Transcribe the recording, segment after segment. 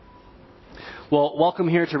Well, welcome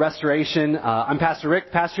here to Restoration. I'm Pastor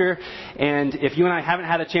Rick, pastor, and if you and I haven't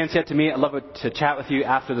had a chance yet to meet, I'd love to chat with you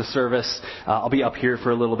after the service. I'll be up here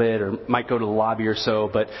for a little bit, or might go to the lobby or so,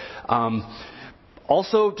 but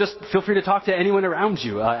also just feel free to talk to anyone around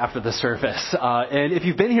you after the service. And if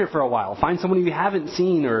you've been here for a while, find someone you haven't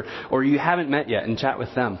seen or you haven't met yet and chat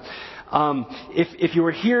with them. If you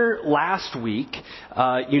were here last week,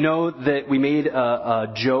 you know that we made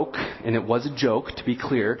a joke, and it was a joke, to be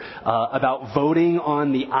clear, about voting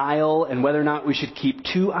on the aisle and whether or not we should keep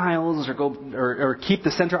two aisles or keep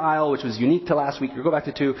the center aisle, which was unique to last week, or go back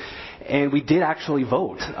to two. And we did actually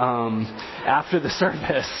vote after the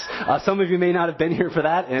service. Some of you may not have been here for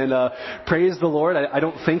that, and praise the Lord. I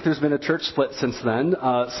don't think there's been a church split since then,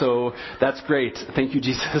 so that's great. Thank you,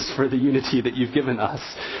 Jesus, for the unity that you've given us.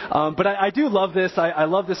 But I do love this. I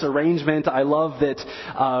love this arrangement. I love that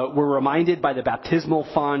we're reminded by the baptismal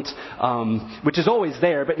font, which is always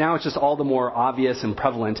there, but now it's just all the more obvious and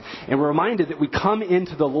prevalent. And we're reminded that we come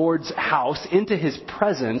into the Lord's house, into His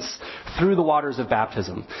presence, through the waters of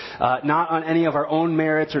baptism. Not on any of our own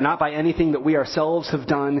merits or not by anything that we ourselves have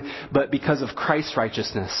done, but because of Christ's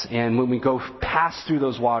righteousness. And when we go pass through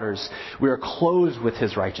those waters, we are clothed with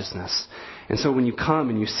His righteousness. And so when you come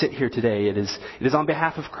and you sit here today, it is on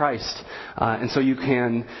behalf of Christ. And so you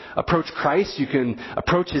can approach Christ, you can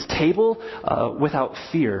approach His table without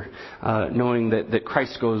fear, knowing that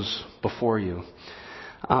Christ goes before you.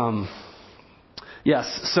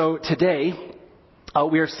 Yes, so today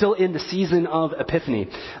we are still in the season of Epiphany.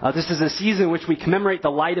 This is a season in which we commemorate the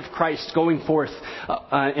light of Christ going forth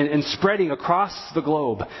and spreading across the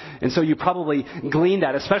globe. And so you probably gleaned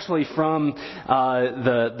that, especially from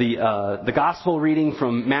the gospel reading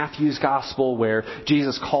from Matthew's gospel, where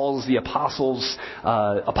Jesus calls the apostles.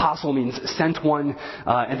 Apostle means sent one,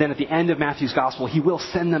 and then at the end of Matthew's gospel, He will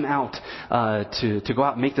send them out to go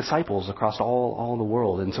out and make disciples across all the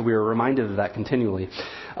world. And so we are reminded of that continually.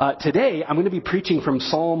 Today, I'm going to be preaching from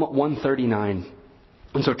Psalm 139.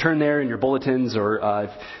 And so turn there in your bulletins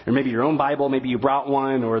or maybe your own Bible. Maybe you brought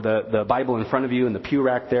one, or the Bible in front of you in the pew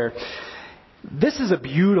rack there. This is a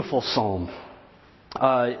beautiful psalm.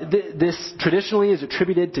 This traditionally is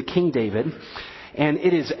attributed to King David. And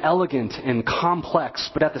it is elegant and complex,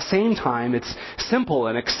 but at the same time, it's simple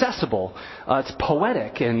and accessible. It's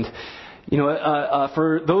poetic. And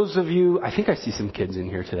for those of you, I think I see some kids in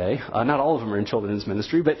here today. Not all of them are in children's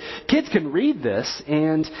ministry, but kids can read this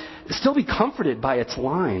and still be comforted by its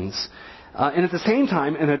lines. And at the same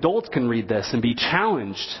time, an adult can read this and be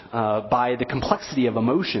challenged by the complexity of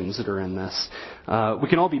emotions that are in this. We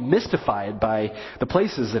can all be mystified by the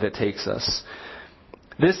places that it takes us.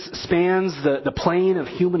 This spans the plane of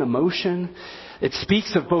human emotion. It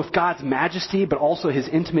speaks of both God's majesty, but also His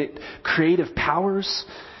intimate creative powers.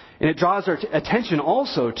 And it draws our attention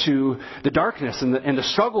also to the darkness and the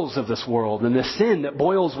struggles of this world and the sin that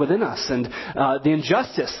boils within us and the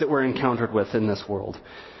injustice that we're encountered with in this world.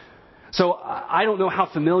 So I don't know how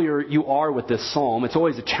familiar you are with this psalm. It's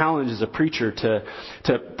always a challenge as a preacher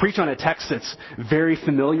to preach on a text that's very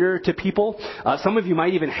familiar to people. Some of you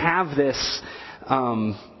might even have this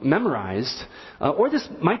memorized, or this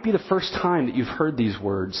might be the first time that you've heard these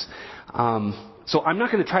words. So I'm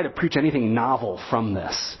not going to try to preach anything novel from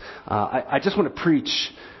this. I just want to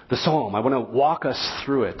preach the psalm. I want to walk us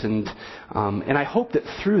through it. And I hope that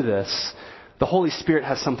through this, the Holy Spirit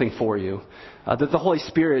has something for you. That the Holy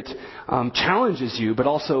Spirit challenges you, but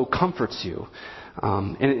also comforts you.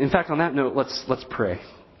 And in fact, on that note, let's pray.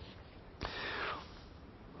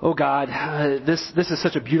 Oh God, this is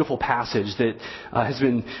such a beautiful passage that has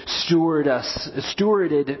been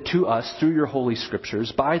stewarded to us through your holy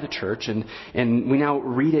scriptures by the church, and we now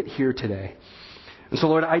read it here today. And so,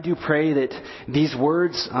 Lord, I do pray that these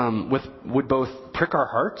words would both prick our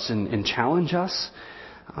hearts and challenge us,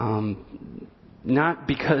 not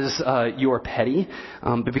because you are petty,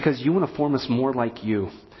 but because you want to form us more like you.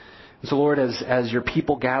 And so, Lord, as your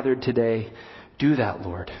people gathered today, do that,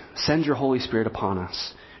 Lord. Send your Holy Spirit upon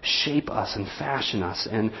us. Shape us and fashion us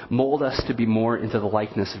and mold us to be more into the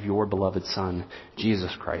likeness of your beloved Son,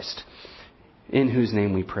 Jesus Christ, in whose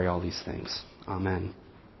name we pray all these things. Amen.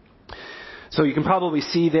 So you can probably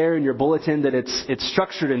see there in your bulletin that it's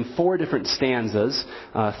structured in 4 different stanzas,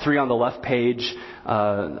 3 on the left page,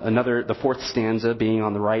 the 4th stanza being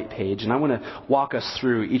on the right page. And I want to walk us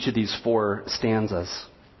through each of these 4 stanzas.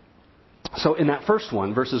 So in that first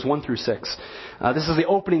one, verses 1 through 6, this is the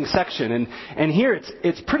opening section, and here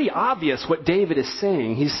it's pretty obvious what David is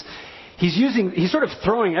saying. He's sort of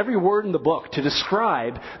throwing every word in the book to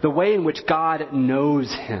describe the way in which God knows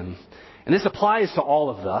him. And this applies to all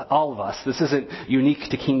of us. This isn't unique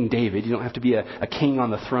to King David. You don't have to be a king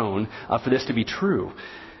on the throne for this to be true.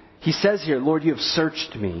 He says here, Lord, you have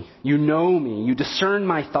searched me. You know me. You discern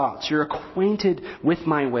my thoughts. You're acquainted with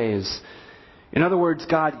my ways. In other words,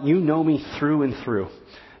 God, you know me through and through.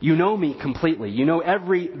 You know me completely. You know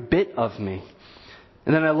every bit of me.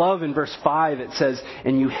 And then I love in verse 5 it says,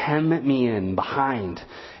 and you hem me in behind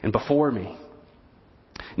and before me.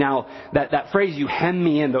 Now, that phrase, you hem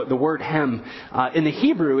me in, the word hem, in the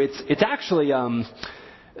Hebrew, it's actually kind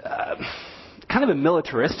of a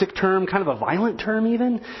militaristic term, kind of a violent term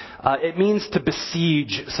even. It means to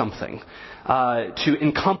besiege something, to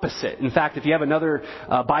encompass it. In fact, if you have another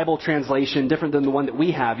Bible translation different than the one that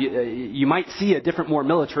we have, you might see a different, more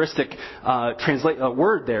militaristic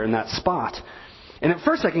word there in that spot. And at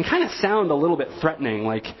first that can kind of sound a little bit threatening,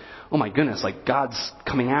 like, oh my goodness, like God's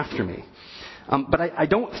coming after me. But I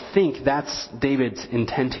don't think that's David's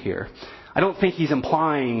intent here. I don't think he's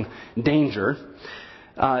implying danger.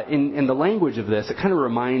 In the language of this, it kind of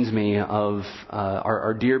reminds me of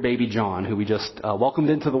our dear baby John, who we just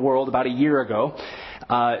welcomed into the world about a year ago.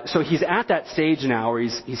 So he's at that stage now where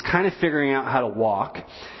he's kind of figuring out how to walk.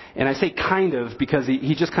 And I say kind of because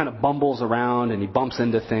he just kind of bumbles around and he bumps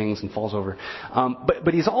into things and falls over.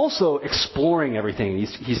 But he's also exploring everything.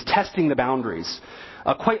 He's testing the boundaries.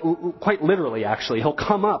 Quite literally, actually. He'll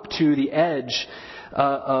come up to the edge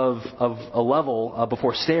of a level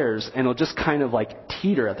before stairs, and he'll just kind of like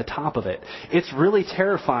teeter at the top of it. It's really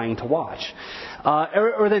terrifying to watch.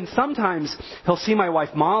 Or then sometimes he'll see my wife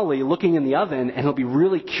Molly looking in the oven, and he'll be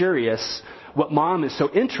really curious what Mom is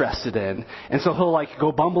so interested in. And so he'll like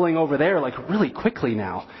go bumbling over there like really quickly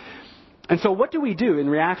now. And so what do we do in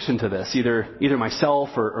reaction to this? Either myself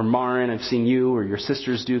or Marin, I've seen you or your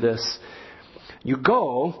sisters do this. You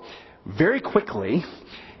go very quickly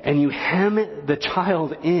and you hem the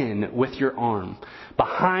child in with your arm,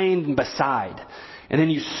 behind and beside. And then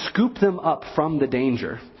you scoop them up from the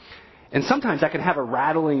danger. And sometimes that can have a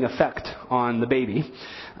rattling effect on the baby.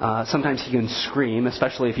 Sometimes he can scream,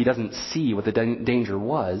 especially if he doesn't see what the danger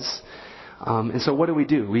was. And so what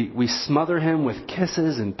do? We smother him with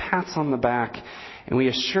kisses and pats on the back, and we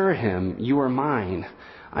assure him, you are mine.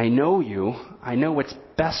 I know you. I know what's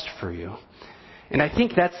best for you. And I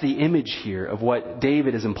think that's the image here of what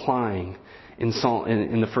David is implying in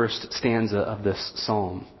the first stanza of this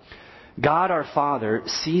psalm. God our Father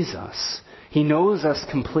sees us. He knows us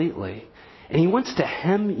completely. And He wants to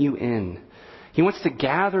hem you in. He wants to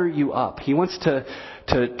gather you up. He wants to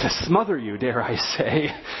smother you, dare I say.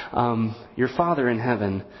 Your Father in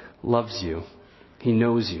heaven loves you. He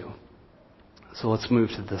knows you. So let's move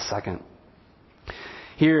to the second.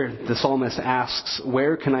 Here, the psalmist asks,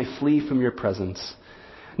 where can I flee from your presence?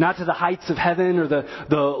 Not to the heights of heaven or the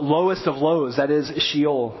lowest of lows, that is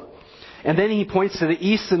Sheol. And then he points to the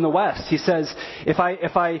east and the west. He says, if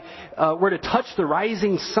I were to touch the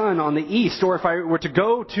rising sun on the east, or if I were to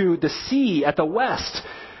go to the sea at the west,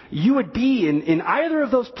 you would be in either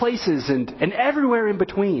of those places and everywhere in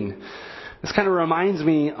between. This kind of reminds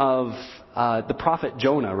me of the prophet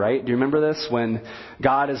Jonah, right? Do you remember this? When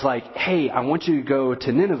God is like, hey, I want you to go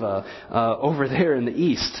to Nineveh over there in the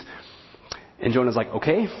east. And Jonah's like,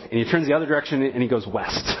 okay. And he turns the other direction and he goes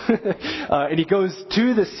west. And he goes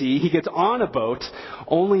to the sea. He gets on a boat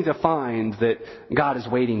only to find that God is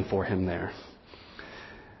waiting for him there.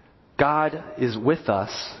 God is with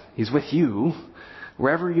us. He's with you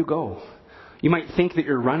wherever you go. You might think that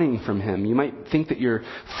you're running from Him. You might think that you're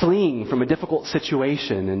fleeing from a difficult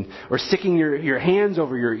situation or sticking your hands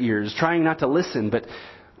over your ears, trying not to listen. But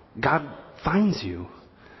God finds you.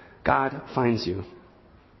 God finds you.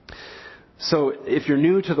 So if you're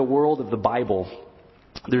new to the world of the Bible,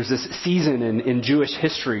 there's this season in Jewish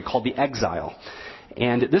history called the exile.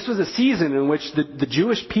 And this was a season in which the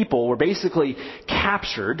Jewish people were basically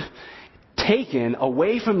captured, taken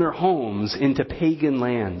away from their homes into pagan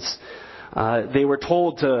lands. They were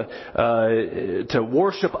told to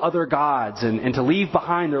worship other gods and to leave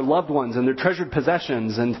behind their loved ones and their treasured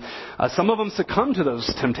possessions. And some of them succumbed to those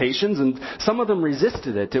temptations, and some of them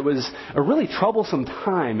resisted it. It was a really troublesome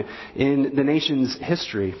time in the nation's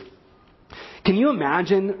history. Can you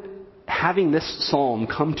imagine having this psalm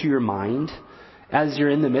come to your mind as you're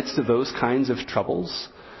in the midst of those kinds of troubles?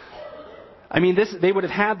 I mean, they would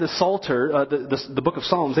have had the Psalter, the book of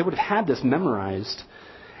Psalms, they would have had this memorized.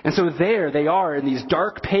 And so there they are in these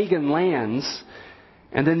dark pagan lands.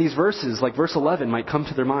 And then these verses, like verse 11, might come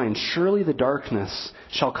to their mind. Surely the darkness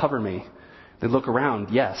shall cover me. They look around.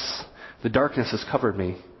 Yes, the darkness has covered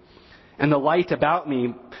me. And the light about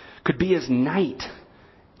me could be as night.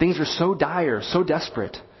 Things are so dire, so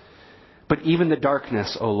desperate. But even the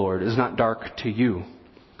darkness, O Lord, is not dark to you.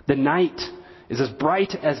 The night is as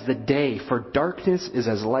bright as the day, for darkness is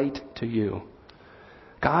as light to you.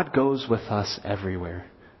 God goes with us everywhere.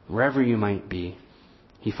 Wherever you might be,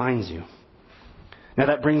 He finds you. Now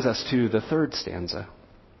that brings us to the third stanza.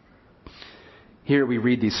 Here we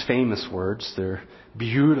read these famous words. They're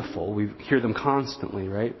beautiful. We hear them constantly,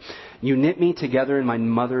 right? You knit me together in my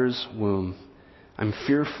mother's womb. I'm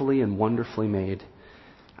fearfully and wonderfully made.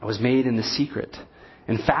 I was made in the secret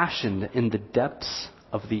and fashioned in the depths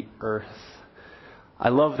of the earth. I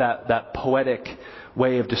love that poetic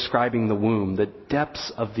way of describing the womb, the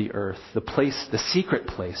depths of the earth, the place, the secret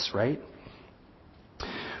place, right?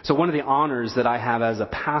 So one of the honors that I have as a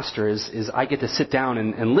pastor is I get to sit down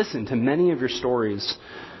and listen to many of your stories.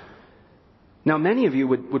 Now, many of you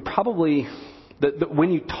would probably,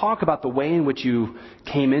 when you talk about the way in which you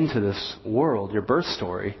came into this world, your birth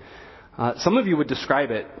story, some of you would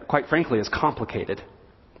describe it, quite frankly, as complicated.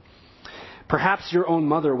 Perhaps your own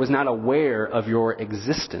mother was not aware of your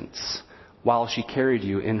existence while she carried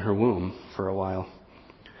you in her womb for a while.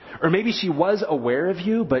 Or maybe she was aware of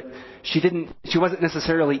you, but she wasn't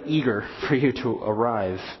necessarily eager for you to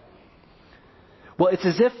arrive. Well, it's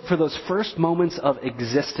as if for those first moments of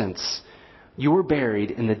existence, you were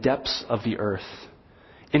buried in the depths of the earth,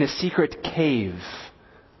 in a secret cave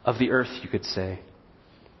of the earth, you could say.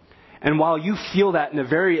 And while you feel that in a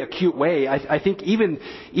very acute way, I think even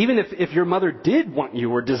if your mother did want you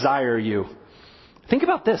or desire you, think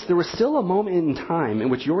about this. There was still a moment in time in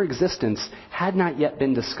which your existence had not yet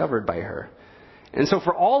been discovered by her. And so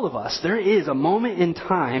for all of us, there is a moment in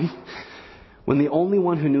time when the only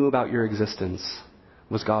one who knew about your existence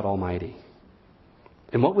was God Almighty.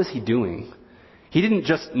 And what was He doing? He didn't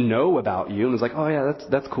just know about you and was like, oh yeah,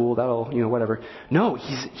 that's cool, that'll, whatever. No,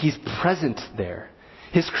 He's present there.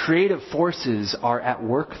 His creative forces are at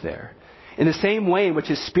work there. In the same way in which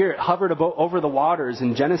His Spirit hovered over the waters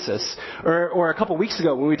in Genesis, or a couple weeks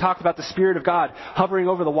ago when we talked about the Spirit of God hovering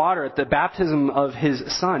over the water at the baptism of His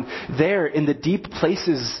Son, there in the deep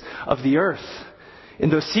places of the earth, in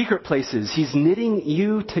those secret places, He's knitting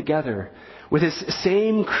you together with His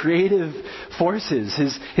same creative forces.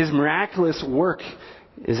 His miraculous work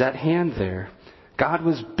is at hand there. God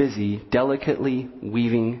was busy delicately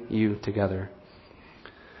weaving you together.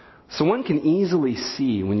 So one can easily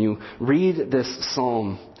see when you read this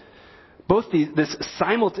psalm,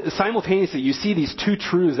 simultaneously, you see these two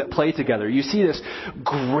truths that play together. You see this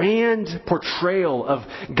grand portrayal of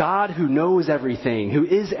God who knows everything, who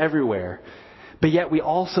is everywhere. But yet we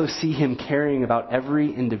also see Him caring about every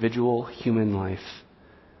individual human life.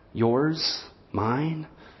 Yours, mine,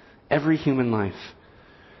 every human life.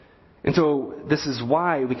 And so this is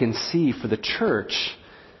why we can see for the church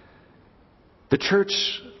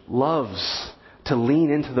loves to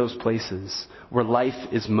lean into those places where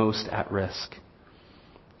life is most at risk.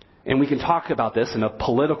 And we can talk about this in a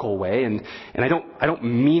political way, and I don't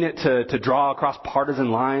mean it to draw across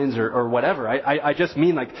partisan lines or whatever. I just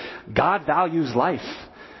mean like God values life.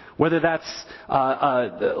 Whether that's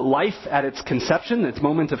life at its conception, its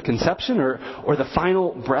moment of conception, or the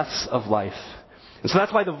final breaths of life. And so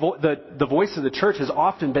that's why the voice of the church has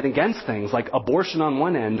often been against things like abortion on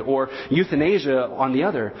one end or euthanasia on the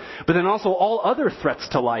other. But then also all other threats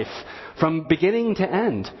to life from beginning to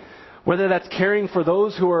end. Whether that's caring for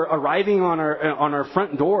those who are arriving on our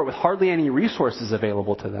front door with hardly any resources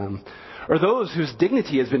available to them. Or those whose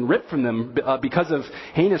dignity has been ripped from them because of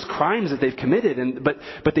heinous crimes that they've committed,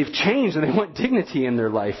 but they've changed and they want dignity in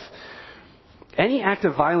their life. Any act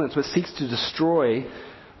of violence which seeks to destroy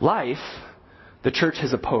life, the church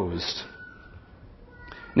has opposed.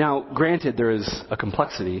 Now, granted, there is a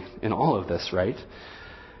complexity in all of this, right?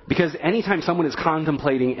 Because anytime someone is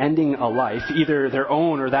contemplating ending a life, either their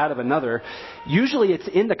own or that of another, usually it's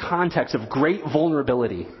in the context of great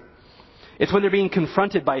vulnerability. It's when they're being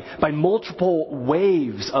confronted by multiple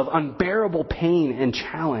waves of unbearable pain and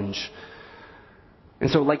challenge. And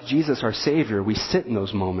so like Jesus, our Savior, we sit in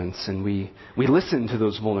those moments and we listen to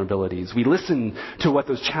those vulnerabilities. We listen to what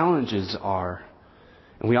those challenges are.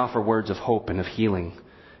 And we offer words of hope and of healing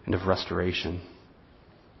and of restoration.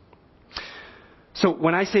 So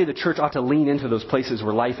when I say the church ought to lean into those places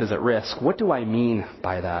where life is at risk, what do I mean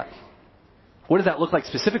by that? What does that look like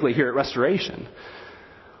specifically here at Restoration?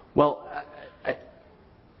 Well,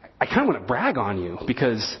 I kind of want to brag on you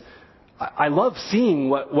because I love seeing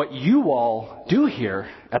what you all do here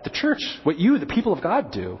at the church, what you, the people of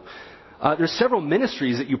God, do. There's several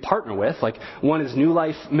ministries that you partner with. Like one is New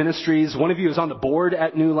Life Ministries. One of you is on the board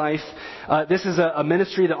at New Life. This is a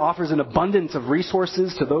ministry that offers an abundance of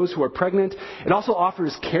resources to those who are pregnant. It also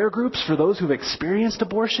offers care groups for those who've experienced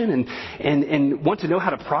abortion and want to know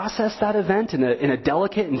how to process that event in a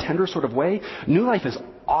delicate and tender sort of way. New Life is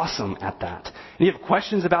awesome at that. And you have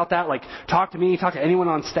questions about that, like talk to me, talk to anyone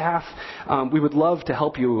on staff. We would love to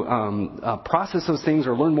help you process those things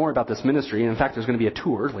or learn more about this ministry. And in fact, there's going to be a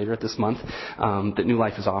tour later this month that New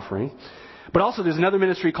Life is offering. But also there's another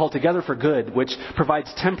ministry called Together for Good, which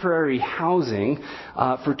provides temporary housing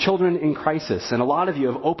for children in crisis. And a lot of you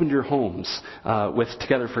have opened your homes with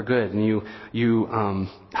Together for Good, and you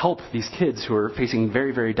help these kids who are facing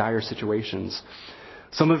very, very dire situations.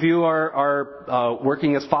 Some of you are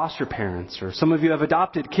working as foster parents, or some of you have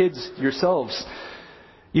adopted kids yourselves.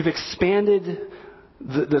 You've expanded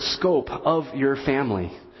the scope of your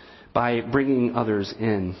family by bringing others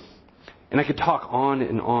in. And I could talk on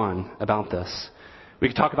and on about this. We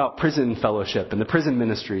could talk about prison fellowship and the prison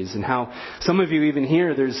ministries and how some of you even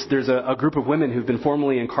here, there's a group of women who've been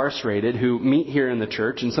formerly incarcerated who meet here in the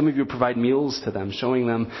church, and some of you provide meals to them, showing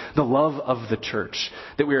them the love of the church,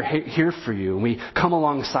 that we are here for you, and we come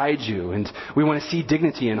alongside you, and we want to see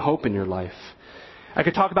dignity and hope in your life. I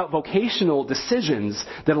could talk about vocational decisions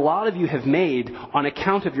that a lot of you have made on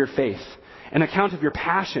account of your faith, an account of your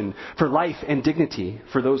passion for life and dignity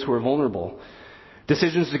for those who are vulnerable.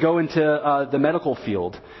 Decisions to go into the medical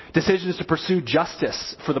field. Decisions to pursue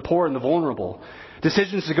justice for the poor and the vulnerable.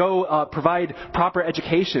 Decisions to go provide proper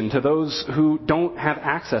education to those who don't have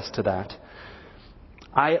access to that.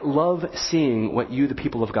 I love seeing what you, the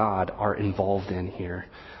people of God, are involved in here.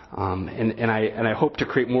 And I hope to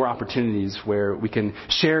create more opportunities where we can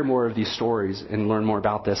share more of these stories and learn more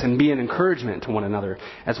about this and be an encouragement to one another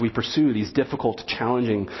as we pursue these difficult,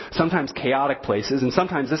 challenging, sometimes chaotic places. And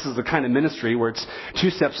sometimes this is the kind of ministry where it's 2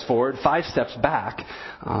 steps forward, 5 steps back.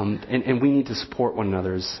 And we need to support one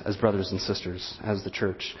another as brothers and sisters, as the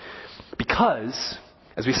church. Because,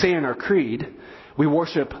 as we say in our creed, we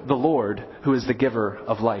worship the Lord who is the giver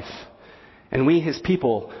of life. And we, his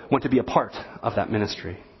people, want to be a part of that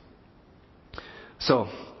ministry. So,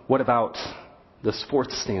 what about this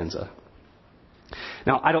 4th stanza?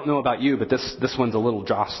 Now, I don't know about you, but this one's a little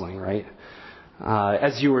jostling, right?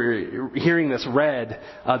 As you were hearing this read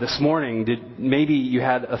this morning, maybe you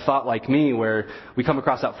had a thought like me where we come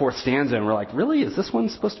across that 4th stanza and we're like, really? Is this one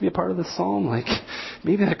supposed to be a part of this psalm? Like,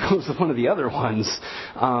 maybe that goes with one of the other ones.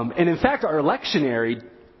 And in fact, our lectionary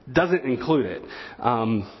doesn't include it.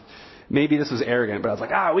 Maybe this was arrogant, but I was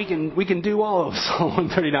like, we can do all of Psalm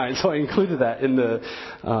 139, so I included that in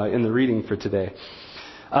the reading for today.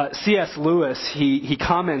 C.S. Lewis, he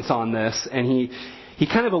comments on this, and he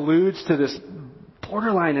kind of alludes to this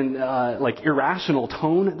borderline and like irrational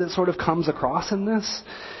tone that sort of comes across in this.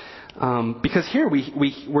 Because here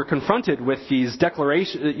we're confronted with these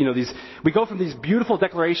declarations, we go from these beautiful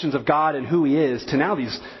declarations of God and who he is to now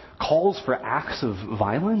these calls for acts of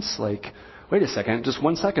violence. Like, wait a second, just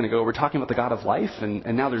 1 second ago we're talking about the God of life, and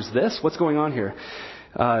now there's this? What's going on here?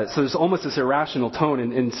 So there's almost this irrational tone.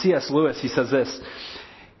 And C.S. Lewis, he says this.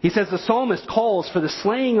 He says, the psalmist calls for the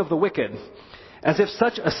slaying of the wicked, as if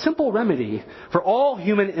such a simple remedy for all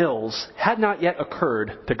human ills had not yet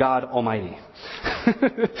occurred to God Almighty.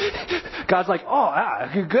 God's like,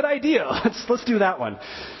 good idea. Let's do that one.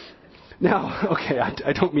 Now, okay,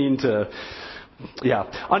 I don't mean to...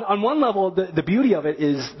 Yeah. On one level, the beauty of it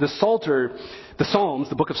is the Psalms,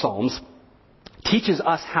 the book of Psalms, teaches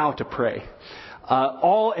us how to pray.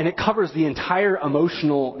 And it covers the entire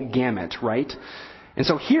emotional gamut, right? And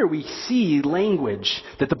so here we see language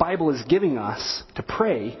that the Bible is giving us to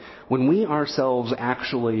pray when we ourselves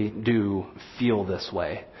actually do feel this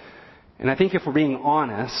way. And I think if we're being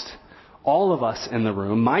honest, all of us in the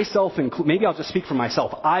room, myself included, maybe I'll just speak for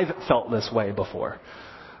myself, I've felt this way before.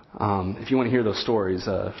 If you want to hear those stories,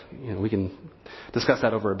 we can discuss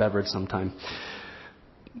that over a beverage sometime.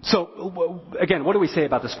 So, again, what do we say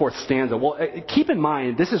about this 4th stanza? Well, keep in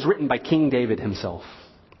mind, this is written by King David himself.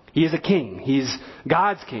 He is a king. He's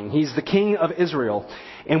God's king. He's the king of Israel.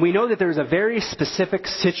 And we know that there's a very specific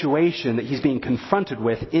situation that he's being confronted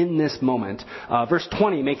with in this moment. Verse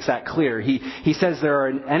 20 makes that clear. He says there are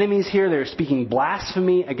enemies here. They're speaking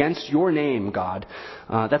blasphemy against your name, God.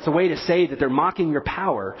 That's a way to say that they're mocking your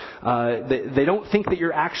power. They don't think that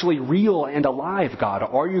you're actually real and alive, God.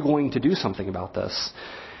 Are you going to do something about this?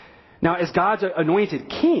 Now, as God's anointed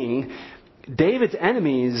king, David's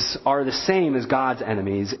enemies are the same as God's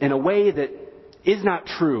enemies in a way that is not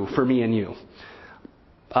true for me and you.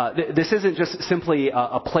 This isn't just simply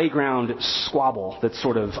a playground squabble that's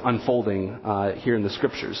sort of unfolding here in the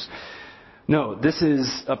Scriptures. No, this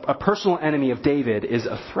is a personal enemy of David is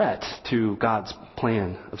a threat to God's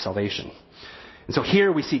plan of salvation. And so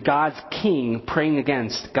here we see God's king praying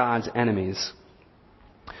against God's enemies.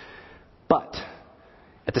 But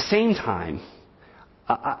at the same time,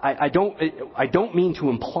 I don't mean to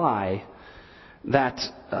imply that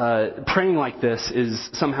praying like this is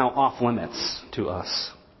somehow off limits to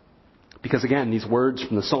us. Because again, these words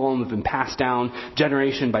from the psalm have been passed down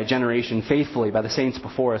generation by generation faithfully by the saints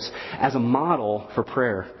before us as a model for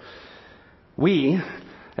prayer. We,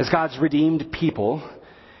 as God's redeemed people,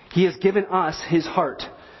 He has given us His heart.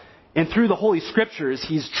 And through the Holy Scriptures,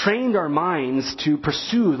 He's trained our minds to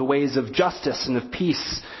pursue the ways of justice and of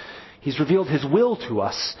peace. He's revealed His will to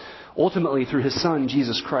us, ultimately through His Son,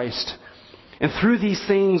 Jesus Christ. And through these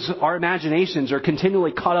things, our imaginations are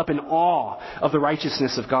continually caught up in awe of the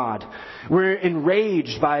righteousness of God. We're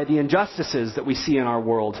enraged by the injustices that we see in our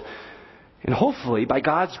world. And hopefully, by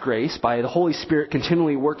God's grace, by the Holy Spirit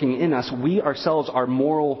continually working in us, we ourselves are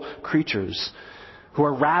moral creatures who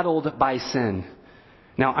are rattled by sin.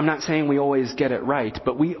 Now, I'm not saying we always get it right,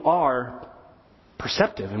 but we are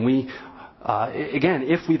perceptive. And we, again,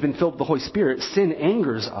 if we've been filled with the Holy Spirit, sin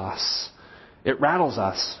angers us. It rattles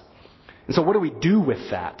us. And so what do we do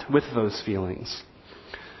with that, with those feelings?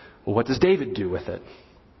 Well, what does David do with it?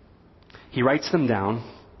 He writes them down.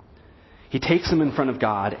 He takes them in front of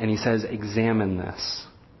God and he says, examine this.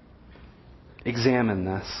 Examine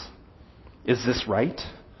this. Is this right?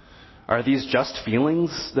 Are these just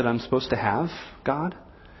feelings that I'm supposed to have, God?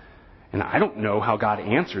 And I don't know how God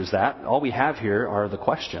answers that. All we have here are the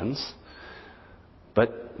questions.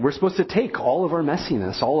 But we're supposed to take all of our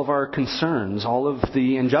messiness, all of our concerns, all of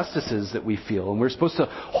the injustices that we feel, and we're supposed to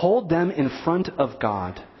hold them in front of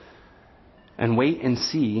God and wait and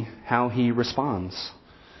see how He responds.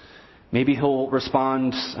 Maybe He'll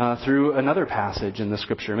respond through another passage in the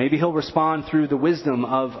Scripture. Maybe He'll respond through the wisdom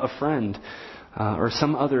of a friend or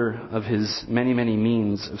some other of His many, many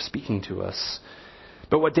means of speaking to us.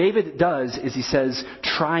 But what David does is he says,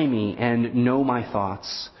 try me and know my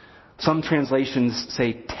thoughts. Some translations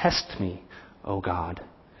say, test me, O God.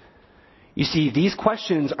 You see, these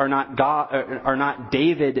questions are not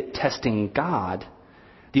David testing God.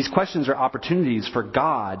 These questions are opportunities for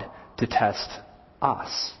God to test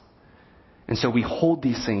us. And so we hold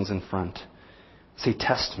these things in front. Say,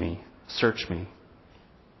 test me, search me.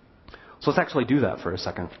 So let's actually do that for a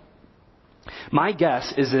second. My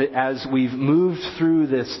guess is that as we've moved through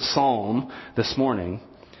this psalm this morning,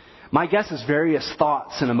 my guess is various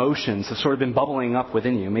thoughts and emotions have sort of been bubbling up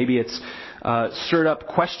within you. Maybe it's stirred up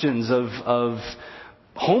questions of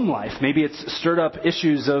home life. Maybe it's stirred up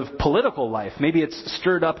issues of political life. Maybe it's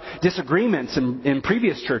stirred up disagreements in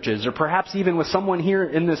previous churches, or perhaps even with someone here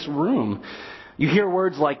in this room. You hear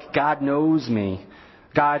words like, God knows me,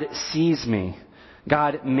 God sees me,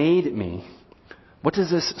 God made me. What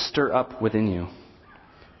does this stir up within you?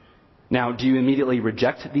 Now, do you immediately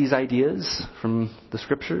reject these ideas from the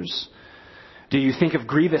Scriptures? Do you think of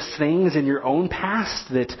grievous things in your own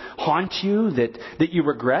past that haunt you, that you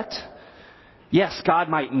regret? Yes, God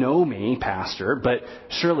might know me, Pastor, but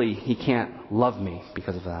surely He can't love me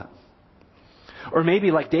because of that. Or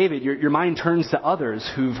maybe like David, your mind turns to others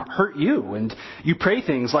who've hurt you, and you pray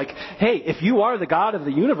things like, hey, if you are the God of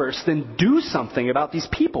the universe, then do something about these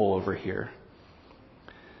people over here.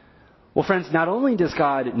 Well, friends, not only does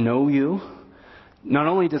God know you, not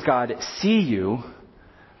only does God see you,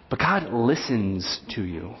 but God listens to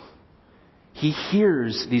you. He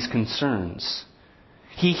hears these concerns.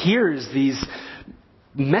 He hears these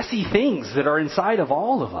messy things that are inside of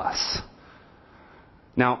all of us.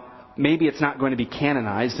 Now, maybe it's not going to be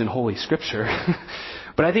canonized in Holy Scripture,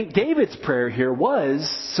 but I think David's prayer here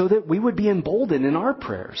was so that we would be emboldened in our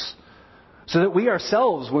prayers. So that we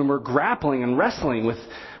ourselves, when we're grappling and wrestling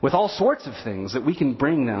with all sorts of things, that we can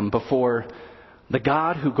bring them before the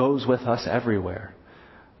God who goes with us everywhere.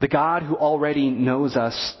 The God who already knows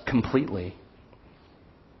us completely.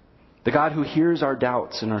 The God who hears our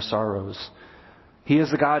doubts and our sorrows. He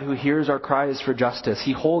is the God who hears our cries for justice.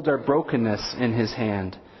 He holds our brokenness in His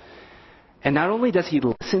hand. And not only does He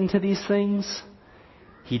listen to these things,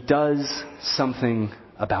 He does something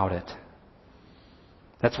about it.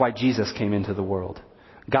 That's why Jesus came into the world.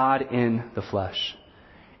 God in the flesh.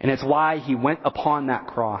 And it's why He went upon that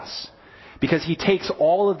cross. Because He takes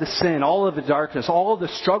all of the sin, all of the darkness, all of the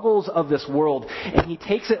struggles of this world, and He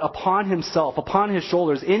takes it upon Himself, upon His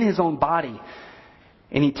shoulders, in His own body.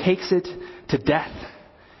 And He takes it to death.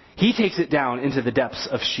 He takes it down into the depths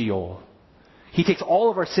of Sheol. He takes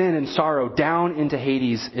all of our sin and sorrow down into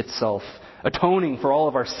Hades itself, atoning for all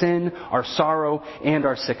of our sin, our sorrow, and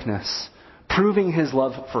our sickness. proving his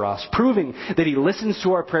love for us, proving that he listens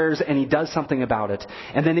to our prayers and he does something about it.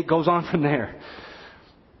 And then it goes on from there.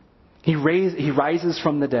 He rises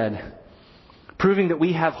from the dead, proving that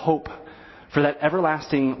we have hope for that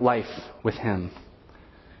everlasting life with him.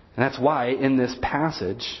 And that's why in this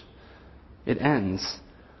passage it ends,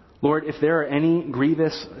 Lord, if there are any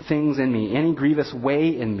grievous things in me, any grievous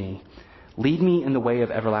way in me, lead me in the way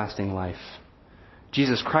of everlasting life.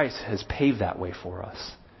 Jesus Christ has paved that way for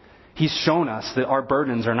us. He's shown us that our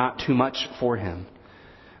burdens are not too much for him.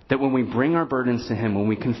 That when we bring our burdens to him, when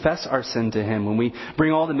we confess our sin to him, when we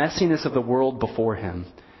bring all the messiness of the world before him,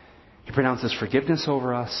 he pronounces forgiveness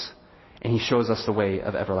over us and he shows us the way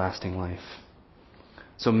of everlasting life.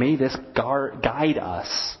 So may this guide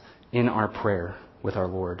us in our prayer with our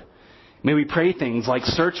Lord. May we pray things like,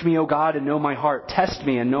 search me, O God, and know my heart. Test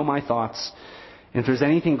me and know my thoughts. And if there's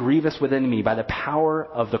anything grievous within me, by the power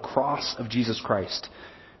of the cross of Jesus Christ,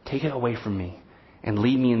 take it away from me and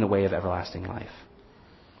lead me in the way of everlasting life.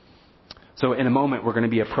 So in a moment, we're going to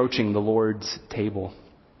be approaching the Lord's table.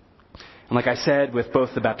 And like I said, with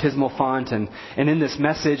both the baptismal font and in this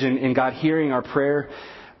message and God hearing our prayer,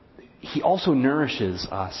 he also nourishes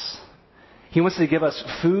us. He wants to give us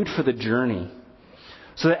food for the journey.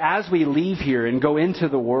 So that as we leave here and go into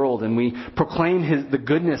the world and we proclaim the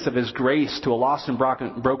goodness of his grace to a lost and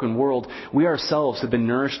broken world, we ourselves have been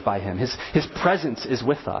nourished by him. His presence is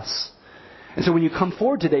with us. And so when you come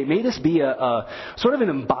forward today, may this be a sort of an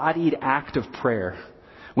embodied act of prayer.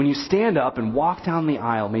 When you stand up and walk down the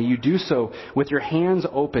aisle, may you do so with your hands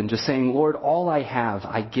open, just saying, Lord, all I have,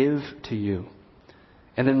 I give to you.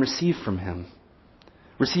 And then receive from him.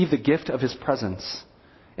 Receive the gift of his presence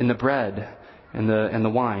in the bread and the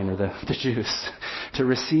wine or the juice. To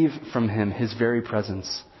receive from him his very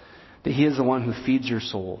presence. That he is the one who feeds your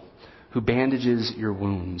soul, who bandages your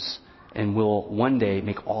wounds, and will one day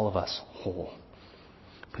make all of us whole.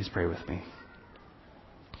 Please pray with me.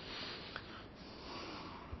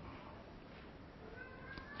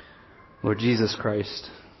 Lord Jesus Christ,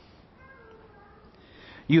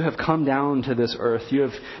 you have come down to this earth. You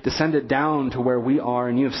have descended down to where we are,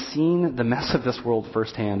 and you have seen the mess of this world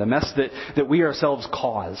firsthand, a mess that we ourselves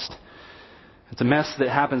caused. It's a mess that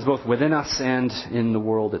happens both within us and in the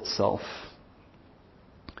world itself.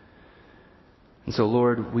 And so,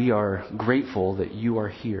 Lord, we are grateful that you are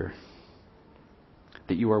here,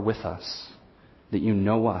 that you are with us, that you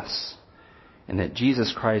know us, and that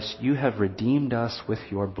Jesus Christ, you have redeemed us with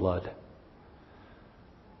your blood.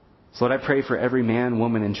 So Lord, I pray for every man,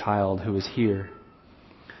 woman, and child who is here.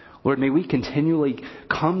 Lord, may we continually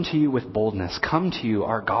come to you with boldness. Come to you,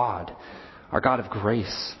 our God of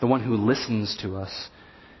grace, the one who listens to us.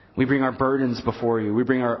 We bring our burdens before you. We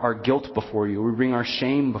bring our guilt before you. We bring our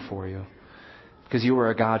shame before you. Because you are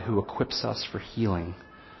a God who equips us for healing.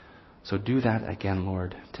 So do that again,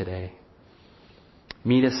 Lord, today.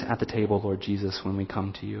 Meet us at the table, Lord Jesus, when we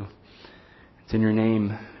come to you. It's in your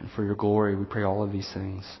name and for your glory we pray all of these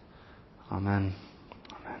things. Amen.